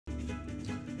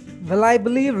Well, I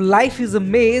believe life is a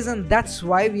maze, and that's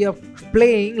why we are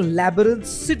playing Labyrinth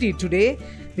City today,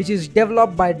 which is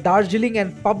developed by Darjeeling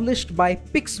and published by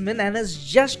Pixman and has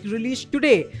just released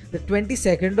today, the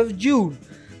 22nd of June.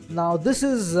 Now, this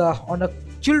is on a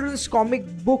children's comic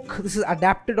book. This is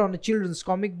adapted on a children's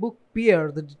comic book,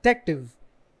 Pierre the Detective.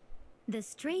 The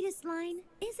straightest line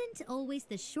isn't always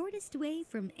the shortest way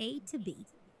from A to B.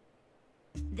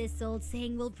 This old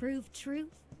saying will prove true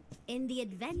in the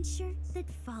adventure that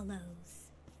follows.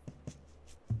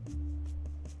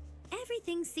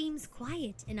 Everything seems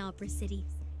quiet in Opera City.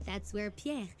 That's where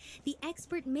Pierre, the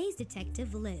expert maze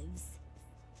detective, lives.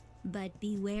 But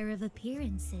beware of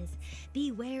appearances,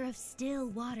 beware of still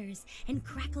waters and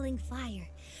crackling fire,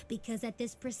 because at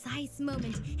this precise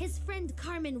moment, his friend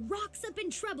Carmen rocks up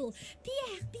in trouble.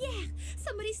 Pierre,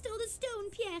 somebody stole the stone,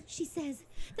 Pierre, she says.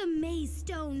 The maze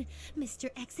stone.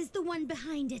 Mr. X is the one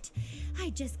behind it.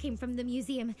 I just came from the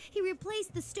museum. He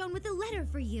replaced the stone with a letter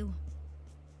for you.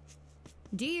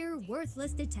 Dear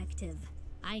worthless detective,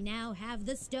 I now have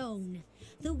the stone,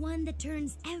 the one that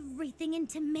turns everything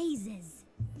into mazes.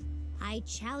 I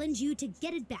challenge you to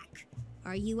get it back.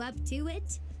 Are you up to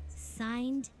it?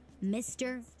 Signed,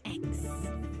 Mr. X.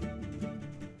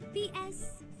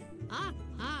 P.S.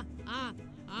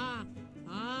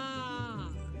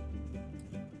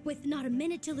 With not a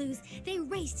minute to lose, they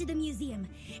race to the museum.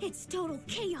 It's total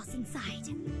chaos inside.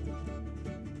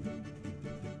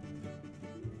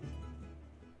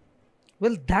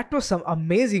 Well, that was some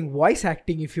amazing voice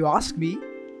acting, if you ask me.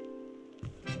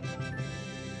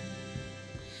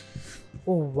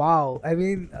 Oh wow, I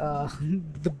mean,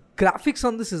 the graphics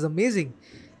on this is amazing.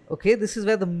 Okay, this is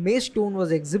where the maze stone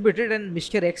was exhibited and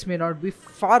Mr. X may not be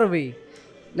far away.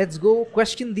 Let's go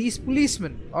question these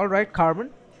policemen. Alright, Carmen.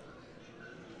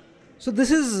 So this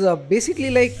is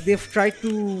basically like they've tried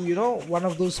to, one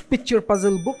of those picture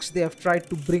puzzle books. They have tried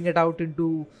to bring it out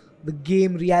into the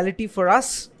game reality for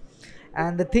us.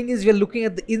 And the thing is, we're looking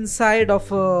at the inside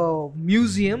of a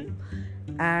museum,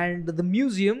 and the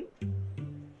museum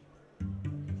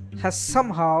has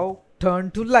somehow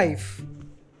turned to life.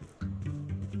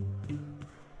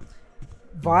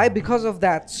 Why? Because of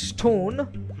that stone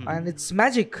and its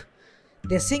magic.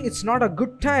 They're saying it's not a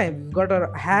good time. We've got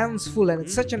our hands full and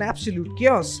it's such an absolute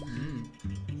chaos.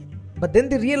 But then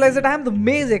they realize that I'm the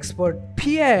maze expert,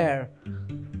 Pierre.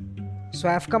 So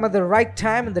I've come at the right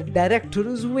time and the director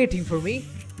is waiting for me.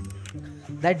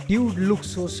 That dude looks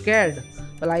so scared.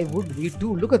 Well, I would be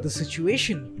too. Look at the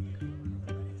situation.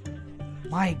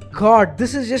 My god,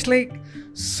 this is just like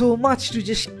so much to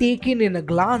just take in a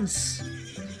glance.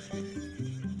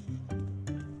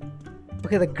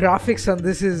 Okay, the graphics on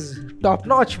this is top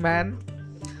notch, man.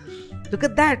 Look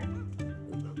at that.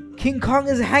 King Kong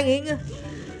is hanging.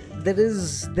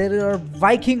 There are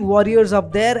Viking warriors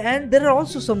up there, and there are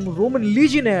also some Roman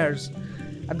legionnaires.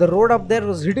 And the road up there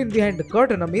was hidden behind the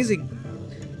curtain. Amazing.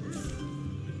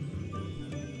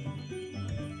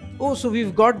 Oh, so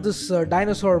we've got this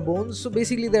dinosaur bones. So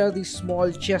basically there are these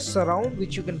small chests around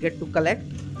which you can get to collect.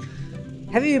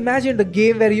 Have you imagined a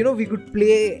game where we could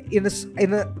play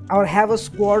or have a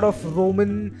squad of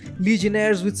Roman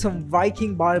legionnaires with some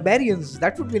Viking barbarians?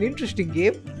 That would be an interesting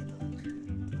game.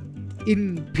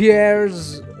 In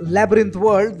Pierre's Labyrinth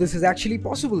world, this is actually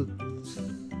possible.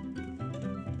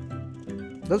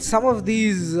 Well, some of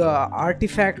these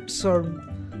artifacts or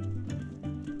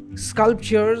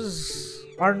sculptures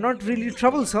are not really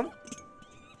troublesome.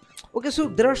 Okay, so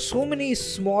there are so many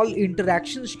small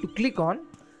interactions to click on.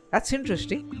 That's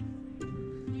interesting.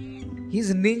 He's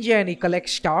a ninja and he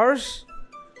collects stars.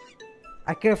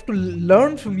 I have to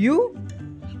learn from you.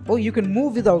 Oh, you can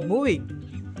move without moving.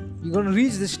 You're gonna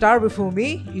reach the star before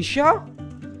me? You sure?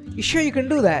 You sure you can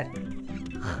do that?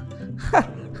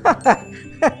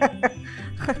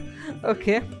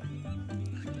 Okay.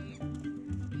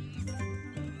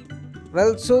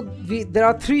 Well, so there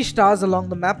are 3 stars along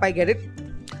the map, I get it.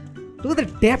 Look at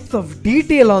the depth of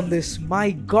detail on this,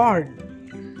 my god.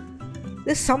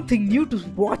 There's something new to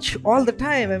watch all the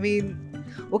time. I mean,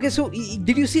 okay, so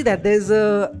did you see that? There's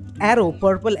a arrow,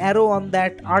 purple arrow on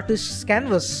that artist's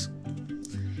canvas.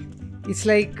 It's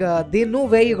like they know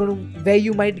where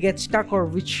you might get stuck or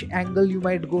which angle you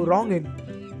might go wrong in.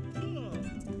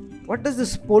 What does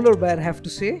this polar bear have to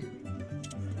say?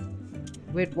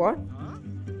 Wait, what?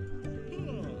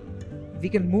 We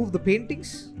can move the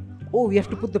paintings? Oh, we have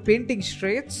to put the painting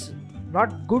straight.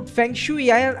 Not good feng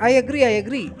shui. I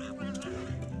agree.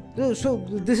 So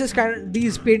this is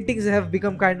these paintings have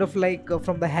become kind of like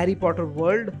from the Harry Potter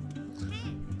world.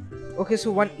 Okay, so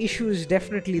one issue is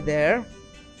definitely there.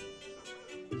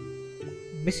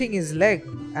 Missing his leg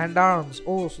and arms.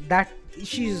 Oh, so that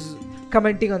she's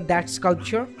commenting on that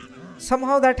sculpture.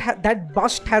 Somehow that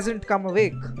bust hasn't come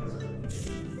awake.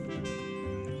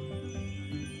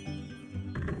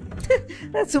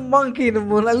 That's a monkey in a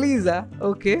Mona Lisa.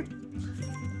 Okay.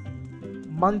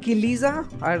 Monkey Lisa?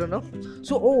 I don't know.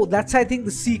 So, oh, that's I think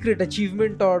the secret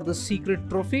achievement or the secret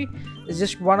trophy. Is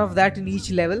just one of that in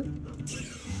each level.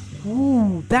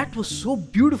 Ooh, that was so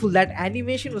beautiful. That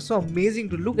animation was so amazing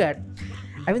to look at.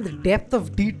 I mean, the depth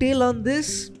of detail on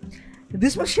this.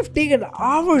 This must have taken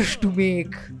hours to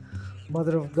make.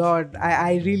 Mother of God.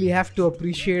 I really have to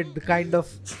appreciate the kind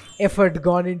of effort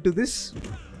gone into this.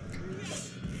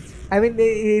 I mean,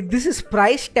 this is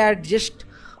priced at just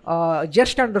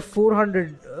under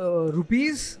 400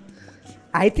 rupees.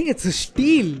 I think it's a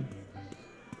steal.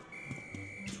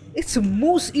 It's a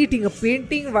moose eating a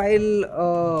painting while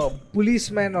a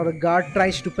policeman or a guard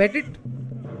tries to pet it.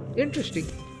 Interesting.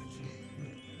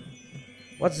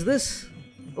 What's this?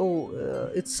 Oh,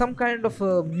 it's some kind of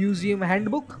a museum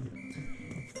handbook.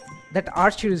 That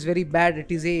archer is very bad at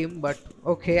his aim, but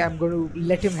okay, I'm going to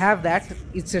let him have that.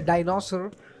 It's a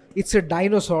dinosaur. It's a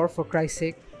dinosaur, for Christ's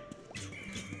sake.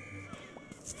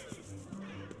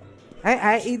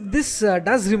 This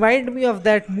does remind me of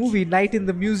that movie, Night in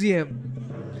the Museum.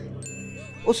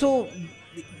 Also,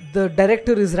 the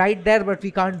director is right there, but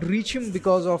we can't reach him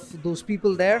because of those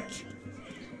people there.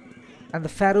 And the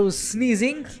pharaoh is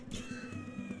sneezing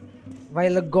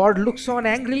while a god looks on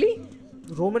angrily.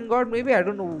 Roman god, maybe? I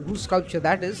don't know whose sculpture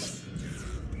that is.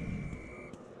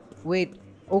 Wait.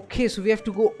 Okay, so we have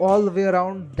to go all the way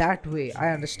around that way. I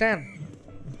understand.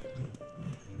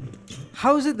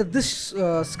 How is it that this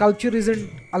sculpture isn't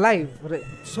alive?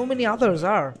 So many others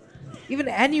are. Even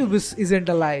Anubis isn't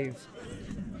alive.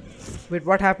 Wait,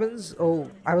 what happens?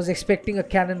 Oh, I was expecting a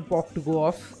cannonball to go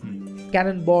off.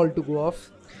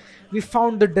 We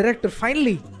found the director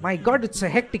finally. My God, it's a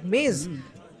hectic maze.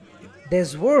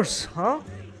 There's worse, huh?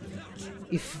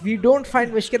 If we don't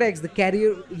find Mr. X,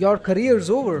 your career's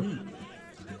over.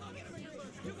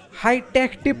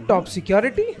 High-tech tip-top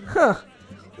security? Huh.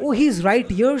 Oh, he's right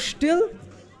here still?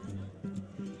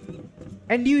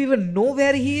 And you even know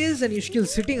where he is and you're still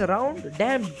sitting around?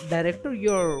 Damn, director,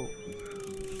 you're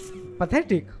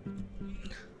pathetic.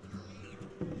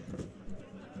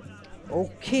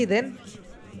 Okay then.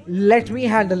 Let me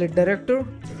handle it, director.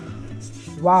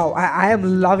 Wow, I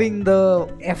am loving the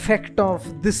effect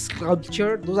of this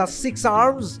sculpture. Those are 6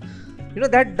 arms. You know,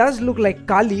 that does look like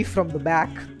Kali from the back.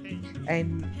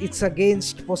 And it's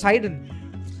against Poseidon.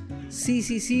 C,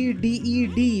 C, C, D, E,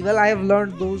 D. Well, I have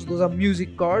learned those. Those are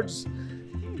music chords.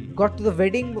 Got to the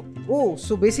wedding. Oh,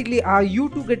 so basically, are you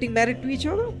two getting married to each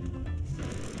other?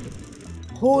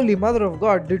 Holy mother of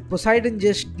God. Did Poseidon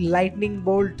just lightning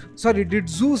bolt? Sorry, did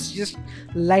Zeus just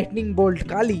lightning bolt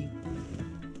Kali?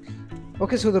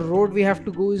 Okay, so the road we have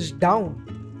to go is down.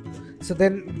 So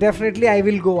then definitely I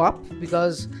will go up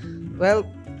because, well,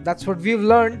 that's what we've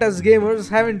learned as gamers,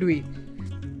 haven't we?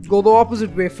 Go the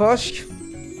opposite way first.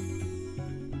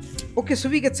 Okay, so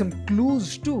we get some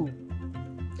clues too.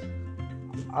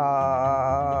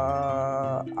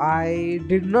 I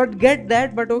did not get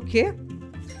that, but okay.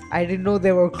 I didn't know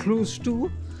there were clues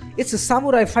too. It's a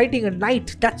samurai fighting a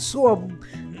knight. That's so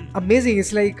amazing.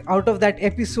 It's like out of that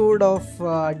episode of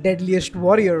Deadliest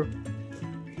Warrior.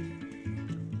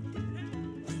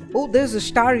 Oh, there's a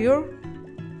star here.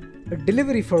 A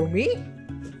delivery for me.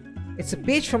 It's a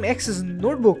page from X's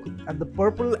notebook, and the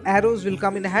purple arrows will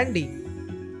come in handy.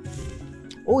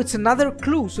 Oh, it's another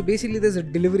clue. So basically there's a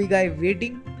delivery guy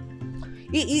waiting.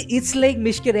 It's like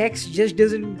Mr. X just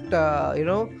doesn't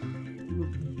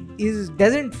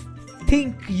doesn't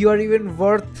think you are even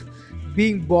worth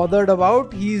being bothered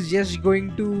about. He's just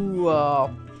going to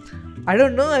I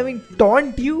don't know, I mean,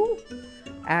 taunt you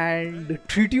and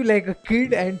treat you like a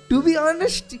kid. And to be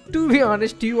honest,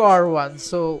 you are one.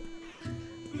 So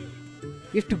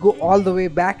you have to go all the way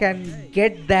back and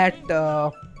get that.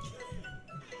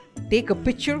 Take a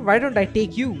picture. Why don't I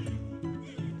take you?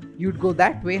 You'd go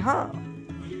that way, huh?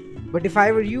 But if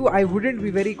I were you, I wouldn't be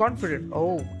very confident.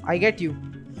 Oh, I get you.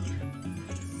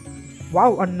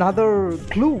 Wow, another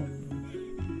clue.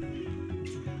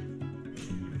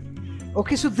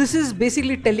 Okay, so this is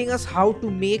basically telling us how to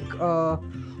make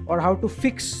or how to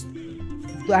fix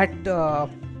that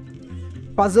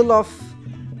puzzle of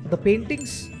the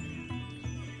paintings.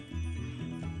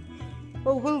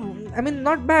 Oh, well, I mean,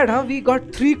 not bad, huh? We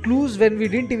got 3 clues when we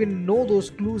didn't even know those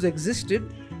clues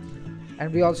existed.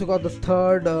 And we also got the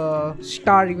 3rd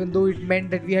star, even though it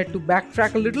meant that we had to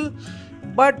backtrack a little.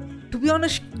 But to be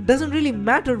honest, it doesn't really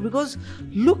matter because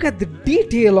look at the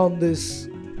detail on this.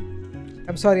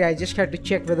 I'm sorry, I just had to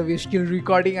check whether we're still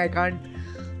recording. I can't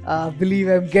believe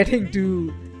I'm getting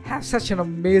to have such an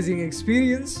amazing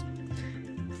experience.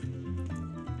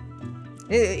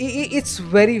 It's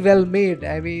very well made.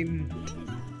 I mean,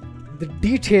 the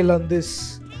detail on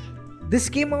this. This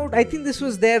came out, I think this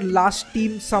was their last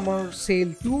Team Summer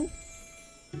Sale too.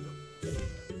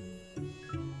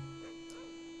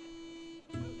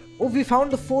 Oh, we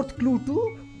found the fourth clue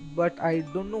too, but I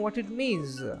don't know what it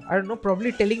means. I don't know,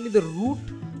 probably telling me the route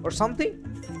or something.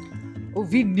 Oh,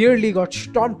 we nearly got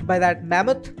stomped by that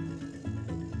mammoth.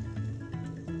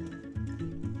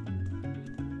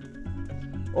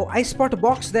 Oh, I spot a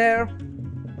box there.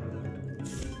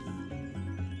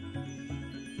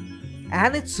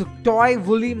 And it's a toy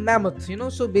woolly mammoth, you know,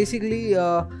 so basically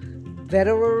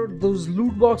wherever those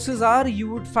loot boxes are, you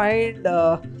would find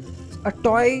a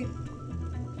toy,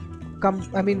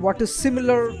 what is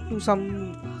similar to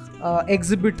some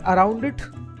exhibit around it.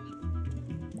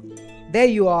 There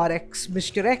you are,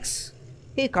 Mr. X.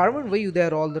 Hey Carmen, were you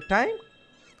there all the time?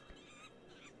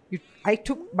 I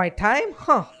took my time?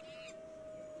 Huh.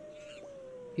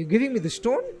 You're giving me the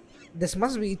stone?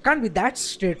 It can't be that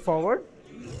straightforward.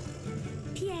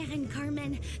 Pierre and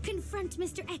Carmen, confront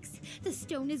Mr. X. The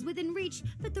stone is within reach,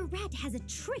 but the rat has a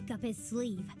trick up his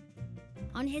sleeve.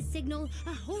 On his signal,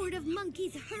 a horde of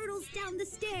monkeys hurtles down the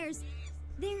stairs.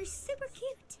 They're super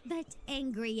cute, but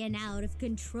angry and out of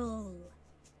control.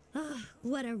 Oh,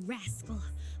 what a rascal.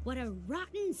 What a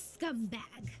rotten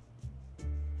scumbag.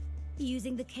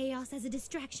 Using the chaos as a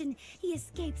distraction, he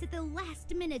escapes at the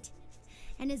last minute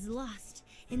and is lost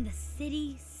in the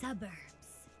city suburbs.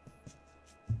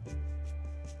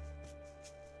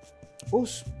 Oh,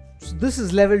 so this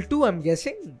is level 2, I'm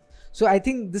guessing. So I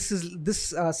think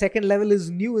this second level is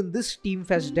new in this Team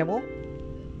Fest demo.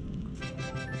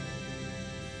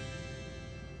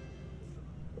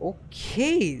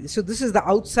 Okay, so this is the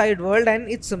outside world and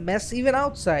it's a mess even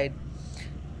outside.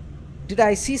 Did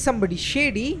I see somebody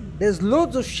shady? There's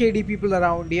loads of shady people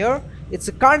around here. It's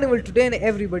a carnival today and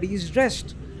everybody is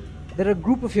dressed. There are a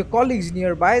group of your colleagues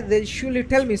nearby. They'll surely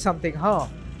tell me something, huh?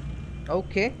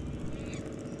 Okay.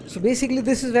 So basically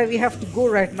this is where we have to go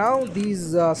right now.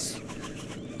 These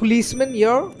policemen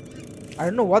here, I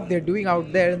don't know what they're doing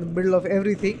out there in the middle of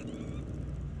everything.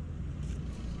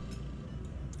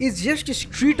 It's just a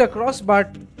street across,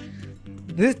 but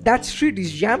that street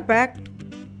is jam-packed.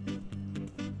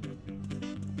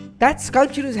 That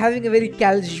sculpture is having a very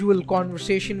casual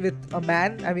conversation with a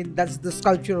man. I mean, that's the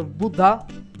sculpture of Buddha.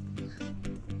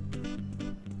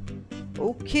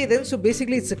 Okay then, so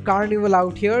basically it's a carnival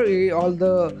out here. All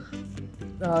the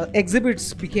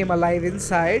exhibits became alive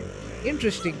inside.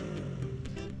 Interesting.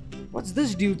 What's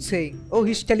this dude saying? Oh,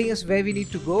 he's telling us where we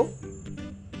need to go.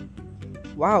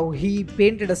 Wow, he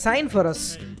painted a sign for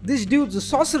us. This dude's a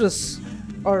sorceress.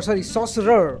 Or sorry,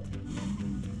 sorcerer.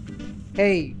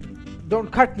 Hey,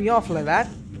 don't cut me off like that.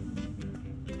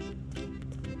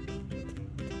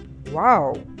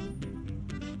 Wow.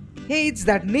 Hey, it's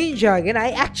that ninja again.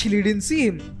 I actually didn't see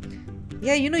him.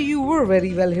 Yeah, you know, you were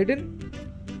very well hidden.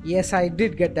 Yes, I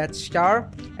did get that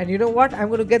star. And you know what? I'm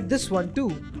going to get this one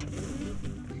too.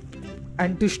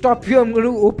 And to stop you, I'm going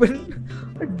to open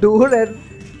a door and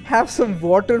have some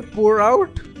water pour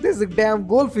out. There's a damn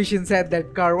goldfish inside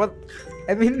that car. What?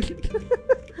 I mean...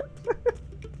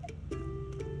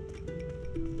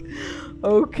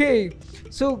 Okay.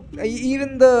 So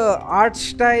even the art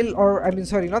style, or I mean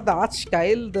sorry, not the art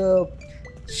style, the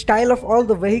style of all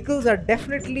the vehicles are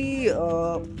definitely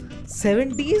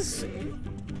 70s.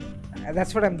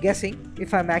 That's what I'm guessing,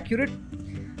 if I'm accurate.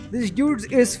 This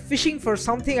dude is fishing for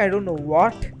something, I don't know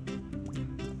what.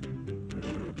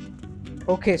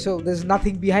 Okay, so there's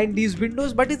nothing behind these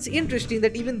windows, but it's interesting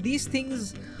that even these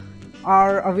things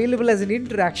are available as an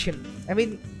interaction. I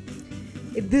mean,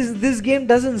 this game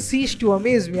doesn't cease to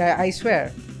amaze me, I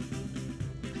swear.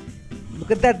 Look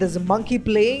at that, there's a monkey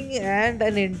playing and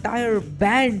an entire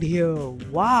band here.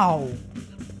 Wow.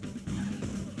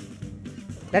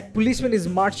 That policeman is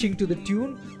marching to the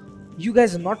tune. You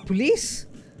guys are not police?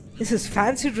 This is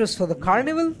fancy dress for the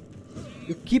carnival?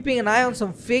 You're keeping an eye on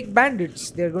some fake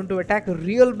bandits. They're going to attack a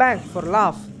real bank for a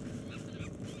laugh.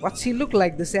 What's he look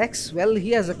like, this X? Well,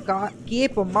 he has a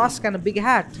cape, a mask and a big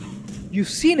hat. You've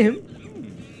seen him?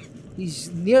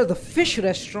 He's near the fish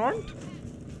restaurant.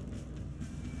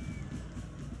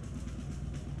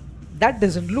 That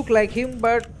doesn't look like him,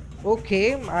 but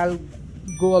okay, I'll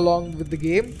go along with the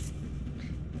game.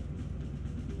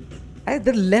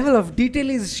 The level of detail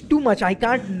is too much. I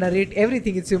can't narrate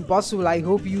everything. It's impossible. I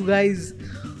hope you guys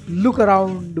look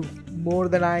around more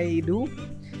than I do.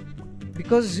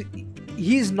 Because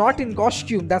he's not in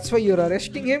costume. That's why you're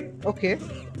arresting him? Okay.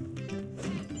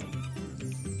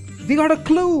 We got a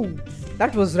clue.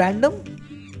 That was random.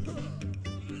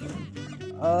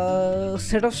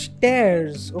 Set of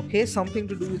stairs. Okay, something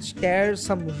to do with stairs.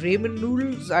 Some ramen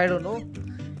noodles. I don't know.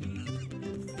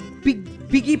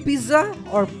 Piggy pizza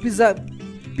or pizza?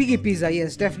 Piggy pizza.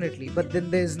 Yes, definitely. But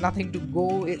then there's nothing to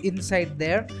go inside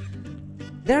there.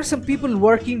 There are some people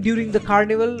working during the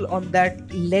carnival on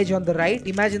that ledge on the right.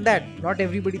 Imagine that. Not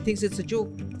everybody thinks it's a joke.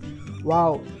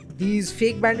 Wow. These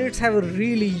fake bandits have a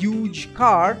really huge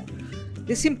car.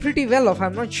 They seem pretty well off.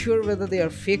 I'm not sure whether they are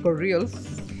fake or real.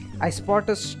 I spot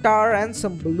a star and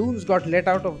some balloons got let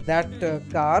out of that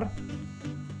car.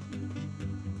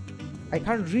 I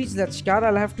can't reach that star.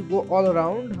 I'll have to go all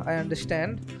around. I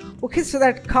understand. Okay, so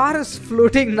that car is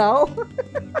floating now.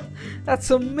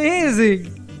 That's amazing.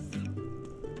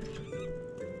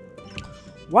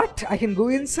 What? I can go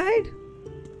inside?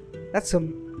 That's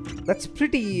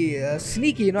pretty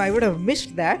sneaky. You know, I would have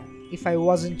missed that if I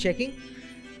wasn't checking.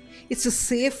 It's a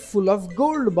safe full of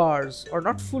gold bars. Or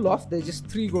not full of, there's just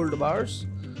 3 gold bars.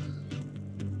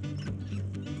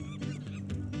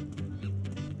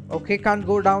 Okay, can't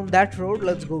go down that road.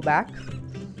 Let's go back.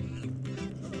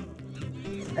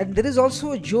 And there is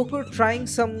also a joker trying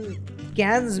some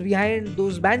cans behind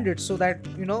those bandits so that,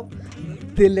 you know,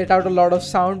 they let out a lot of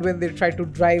sound when they try to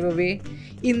drive away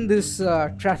in this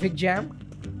traffic jam.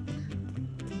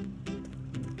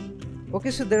 Okay,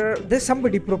 so there's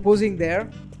somebody proposing there.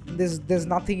 There's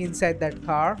nothing inside that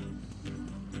car.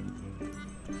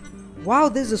 Wow,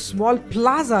 there's a small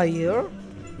plaza here.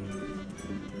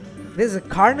 There's a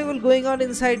carnival going on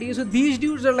inside here. So these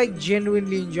dudes are like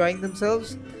genuinely enjoying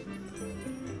themselves.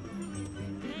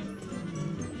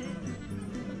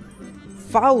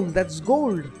 Fowl, that's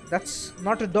gold. That's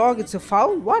not a dog, it's a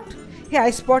fowl. What? Hey,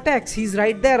 I spot X. He's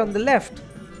right there on the left.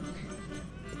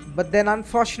 But then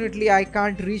unfortunately I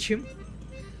can't reach him.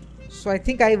 So I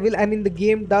think I will. I mean, the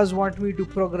game does want me to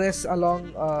progress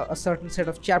along a certain set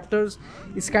of chapters.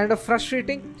 It's kind of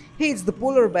frustrating. Hey, it's the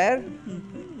polar bear.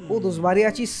 Oh, those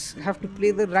mariachis have to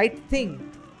play the right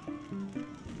thing.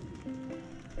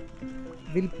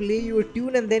 We'll play you a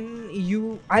tune and then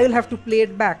I will have to play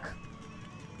it back.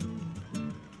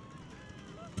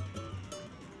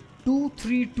 2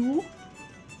 3 2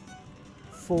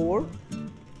 4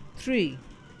 3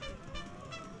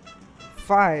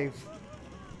 5.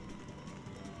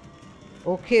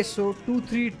 Okay, so 2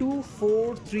 3 2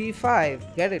 4 3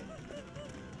 5. Get it?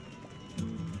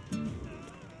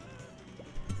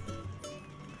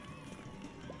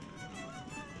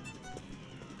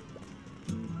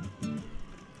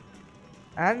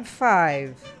 And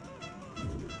 5.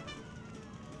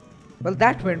 Well,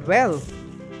 that went well.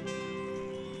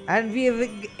 And we have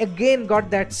again got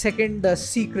that second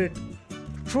secret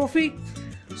trophy.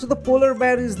 So the polar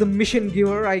bear is the mission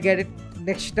giver. I get it.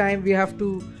 Next time we have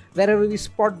to, wherever we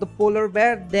spot the polar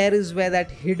bear, there is where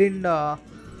that hidden I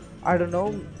don't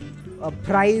know, a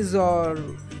prize or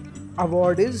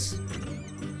award is.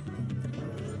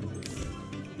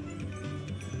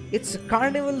 It's a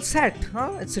carnival set,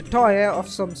 huh? It's a toy of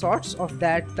some sorts of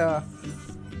that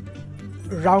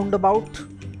roundabout.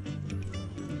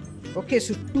 Okay,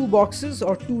 so 2 boxes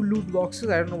or 2 loot boxes,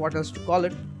 I don't know what else to call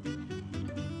it.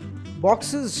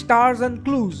 Boxes, stars and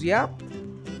clues, yeah.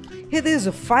 Hey, there's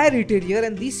a fire eater here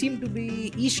and these seem to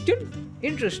be Eastern.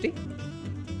 Interesting.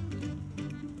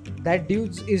 That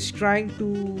dude is trying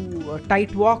to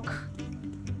tight walk.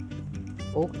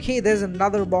 Okay, there's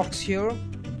another box here.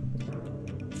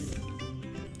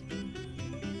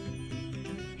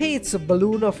 Hey, it's a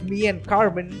balloon of me and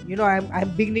Carmen. You know,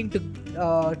 I'm beginning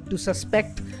to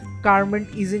suspect Carmen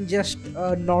isn't just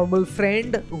a normal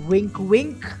friend. Wink,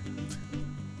 wink.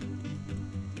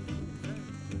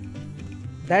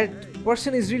 That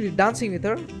person is really dancing with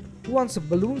her. Who wants a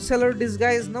balloon seller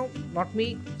disguise? No, not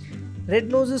me. Red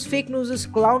noses, fake noses,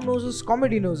 clown noses,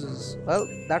 comedy noses. Well,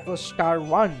 that was star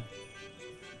 1.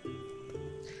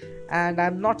 And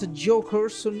I'm not a joker,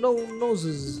 so no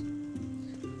noses.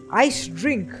 Ice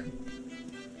drink.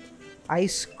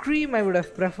 Ice cream I would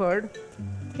have preferred.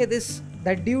 Hey, is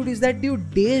that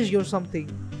dude dazed or something?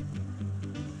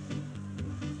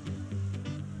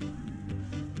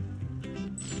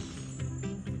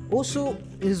 Also,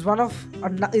 this is one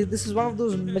of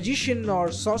those magician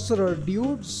or sorcerer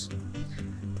dudes.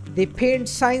 They paint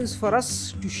signs for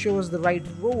us to show us the right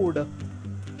road.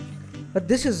 But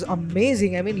this is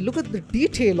amazing. I mean, look at the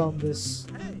detail on this.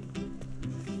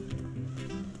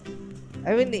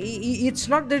 I mean, it's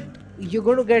not that you're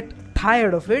going to get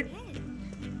tired of it.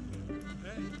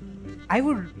 I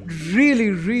would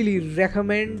really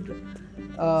recommend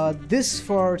this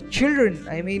for children.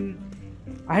 I mean,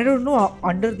 I don't know,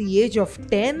 under the age of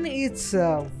 10, it's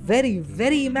very,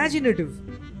 very imaginative.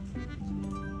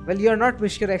 Well, you're not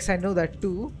Mr. X, I know that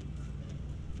too.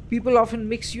 People often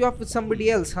mix you up with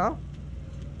somebody else, huh?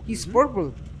 He's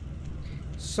purple.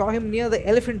 Saw him near the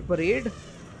elephant parade.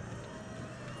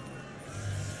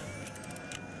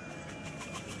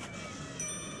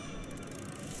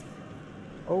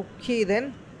 Okay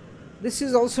then. This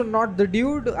is also not the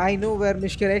dude. I know where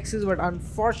Mr. X is, but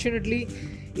unfortunately,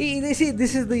 see,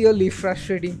 this is the only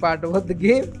frustrating part about the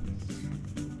game.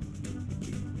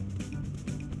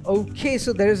 Okay,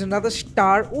 so there is another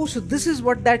star. Oh, so this is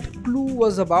what that clue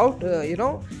was about.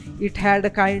 It had a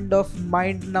kind of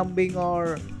mind-numbing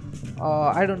or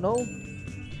I don't know,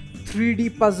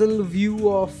 3D puzzle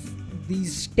view of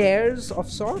these stairs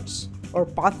of sorts or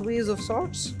pathways of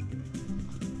sorts.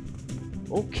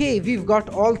 Okay, we've got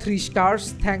all 3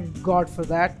 stars. Thank God for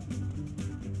that.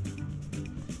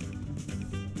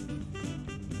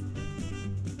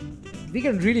 We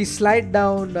can really slide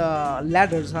down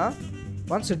ladders, huh?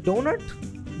 Wants a donut?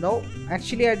 No,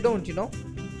 actually I don't,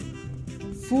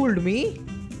 Fooled me.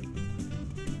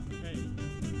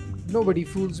 Nobody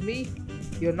fools me.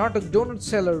 You're not a donut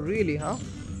seller, really, huh?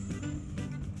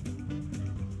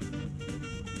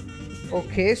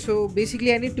 Okay, so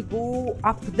basically I need to go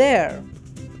up there.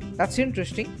 That's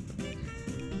interesting.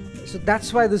 So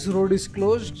that's why this road is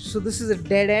closed. So this is a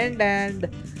dead end, and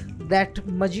that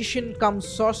magician cum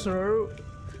sorcerer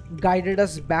guided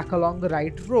us back along the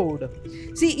right road.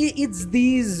 See, it's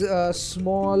these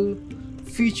small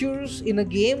features in a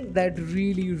game that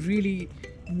really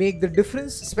make the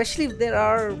difference, especially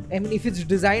if if it's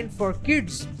designed for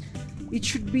kids. It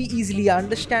should be easily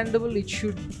understandable. It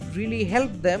should really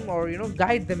help them or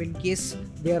guide them in case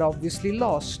they are obviously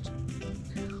lost.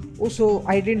 Also,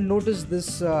 I didn't notice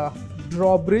this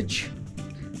drawbridge.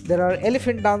 There are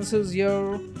elephant dancers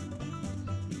here.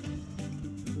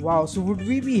 Wow, so would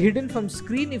we be hidden from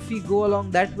screen if we go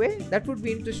along that way? That would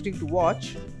be interesting to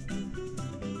watch.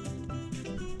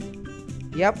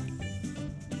 Yep.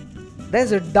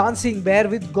 There's a dancing bear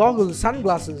with goggles,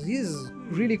 sunglasses. He's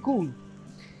really cool.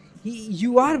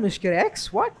 You are Mr.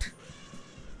 X? What?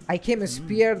 I came as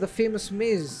Pierre the famous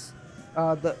maze,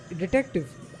 the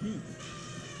detective.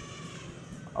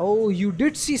 Oh, you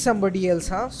did see somebody else,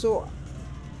 huh? So,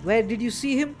 where did you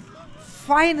see him?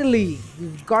 Finally,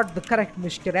 we've got the correct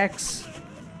Mr. X.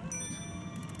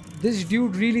 This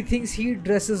dude really thinks he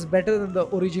dresses better than the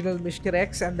original Mr.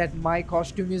 X and that my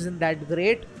costume isn't that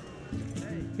great.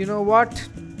 You know what?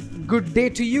 Good day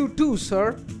to you too,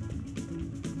 sir.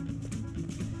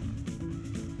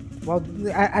 Well,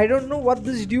 I don't know what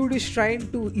this dude is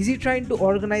trying to... Is he trying to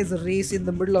organize a race in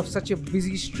the middle of such a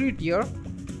busy street here?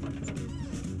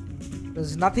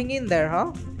 There's nothing in there,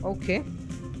 huh? Okay.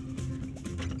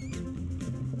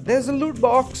 There's a loot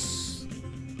box.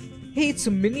 Hey, it's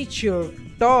a miniature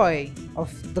toy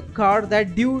of the car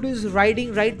that dude is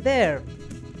riding right there.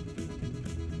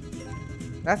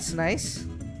 That's nice.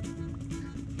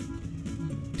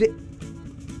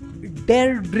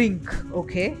 Dare drink.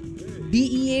 Okay.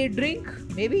 DEA drink,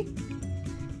 maybe?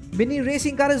 Mini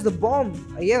racing car is the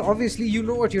bomb. Yeah, obviously you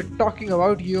know what you're talking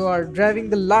about. You are driving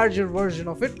the larger version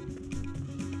of it.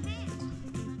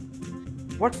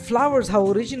 What flowers, how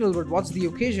original, but what's the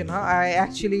occasion, huh?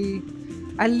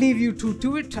 I'll leave you two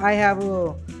to it. I have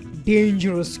a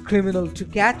dangerous criminal to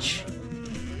catch.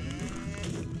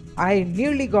 I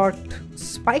nearly got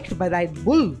spiked by that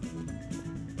bull.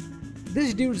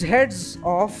 This dude's head's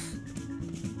off.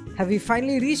 Have we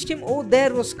finally reached him? Oh,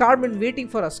 there was Carmen waiting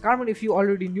for us. Carmen, if you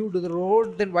already knew to the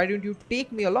road, then why don't you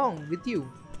take me along with you?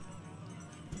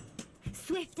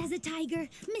 Swift as a tiger,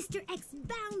 Mr. X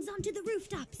bounds onto the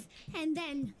rooftops. And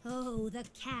then, oh, the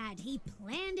cad, he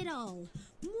planned it all.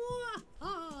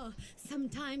 Mwah-ha!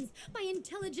 Sometimes my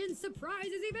intelligence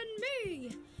surprises even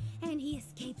me. And he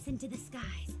escapes into the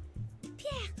skies.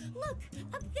 Pierre, look,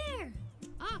 up there.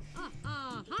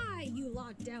 Hi, you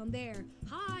lot down there.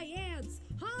 Hi, ants.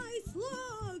 Hi,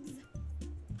 slugs.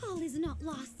 All is not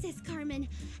lost, says Carmen.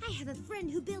 I have a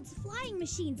friend who builds flying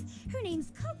machines. Her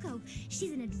name's Coco.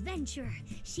 She's an adventurer.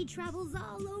 She travels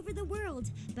all over the world,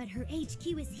 but her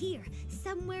HQ is here,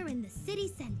 somewhere in the city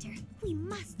center. We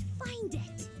must find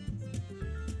it.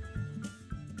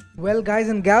 Well, guys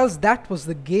and gals, that was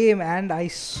the game, and I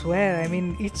swear, I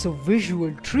mean, it's a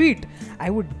visual treat. I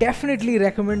would definitely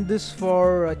recommend this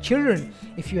for children.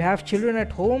 If you have children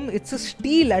at home, it's a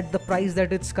steal at the price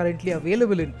that it's currently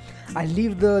available in. I'll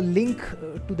leave the link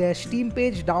to their Steam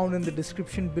page down in the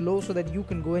description below so that you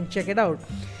can go and check it out.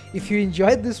 If you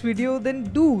enjoyed this video, then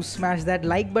do smash that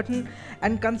like button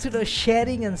and consider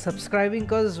sharing and subscribing,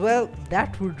 because, well,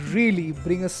 that would really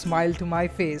bring a smile to my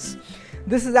face.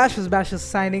 This is Ashes Bashes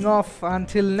signing off.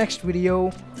 Until next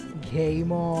video,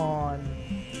 game on.